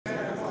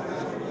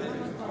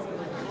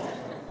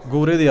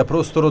го уредија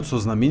просторот со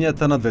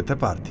знамињата на двете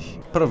партии.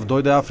 Прв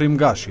дојде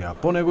Гаши, а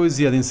по него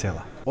изједин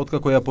Села.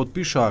 Откако ја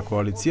потпишаа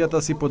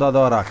коалицијата, си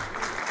подадаа рака.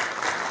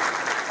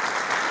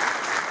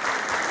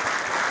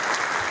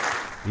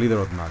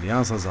 Лидерот на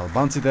Алијанса за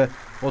албанците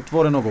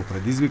отворено го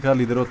предизвика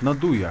лидерот на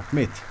Дуи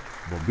Ахмети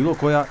во било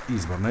која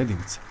изборна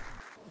единица.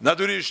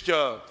 Natyrisht që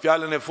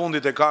fjalën e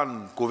fundit e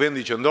kanë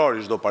kuvendi qendror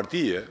i çdo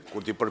partie,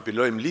 kur ti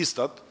përpilojmë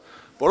listat,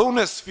 por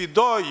unë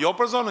sfidoj jo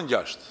për zonën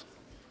 6.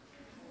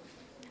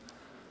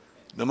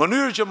 Në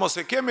mënyrë që mos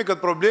e kemi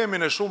këtë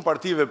problemin e shumë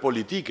partive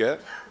politike,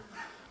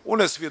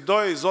 unë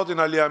sfidoj zotin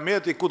Ali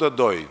Ahmeti ku të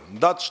doj,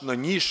 ndaç në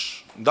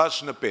Nish, ndaç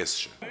në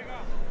Peshë.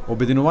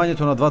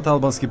 Обединувањето на двата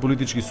албански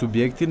политички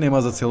субјекти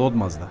нема за цел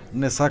одмазда.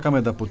 Не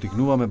сакаме да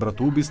потикнуваме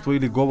братоубиство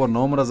или говор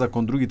на омраза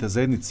кон другите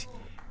заедници.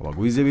 Ова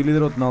го изјави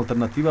лидерот на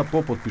алтернатива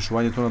по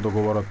потпишувањето на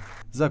договорот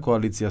за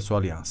коалиција со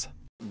Алијанса.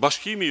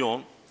 Bashkimi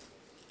jon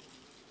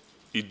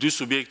i dy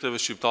subjekteve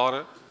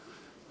shqiptare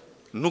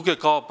nuk e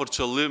ka për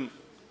qëllim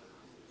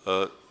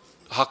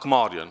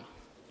hakmarrjen,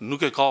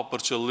 nuk e ka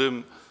për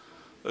qëllim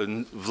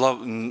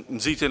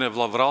nxitjen e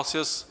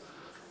vllavrasjes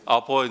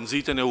apo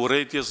nxitjen e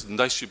urrëties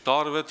ndaj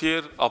shqiptarëve të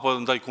tjerë apo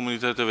ndaj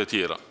komuniteteve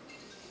tjera.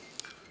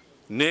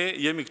 Ne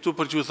jemi këtu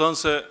për t'ju thënë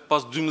se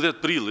pas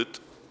 12 prillit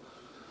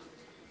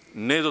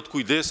ne do të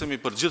kujdesemi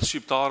për gjithë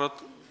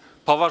shqiptarët,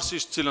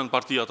 pavarësisht cilën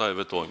parti ata e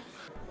vetojnë.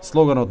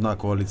 Слоганот на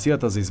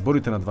коалицијата за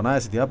изборите на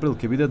 12 април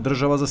ќе биде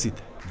држава за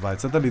сите.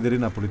 Двајцата лидери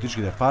на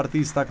политичките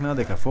партии истакнаа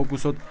дека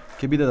фокусот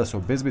ќе биде да се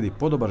обезбеди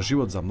подобар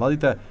живот за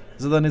младите,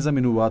 за да не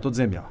заминуваат од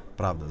земја.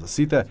 Правда за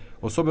сите,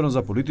 особено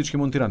за политички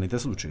монтираните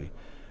случаи.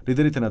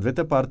 Лидерите на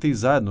двете партии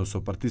заедно со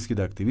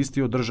партиските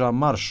активисти одржаа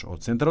марш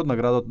од центарот на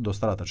градот до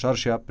Старата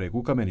чаршија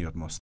преку Камениот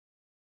мост.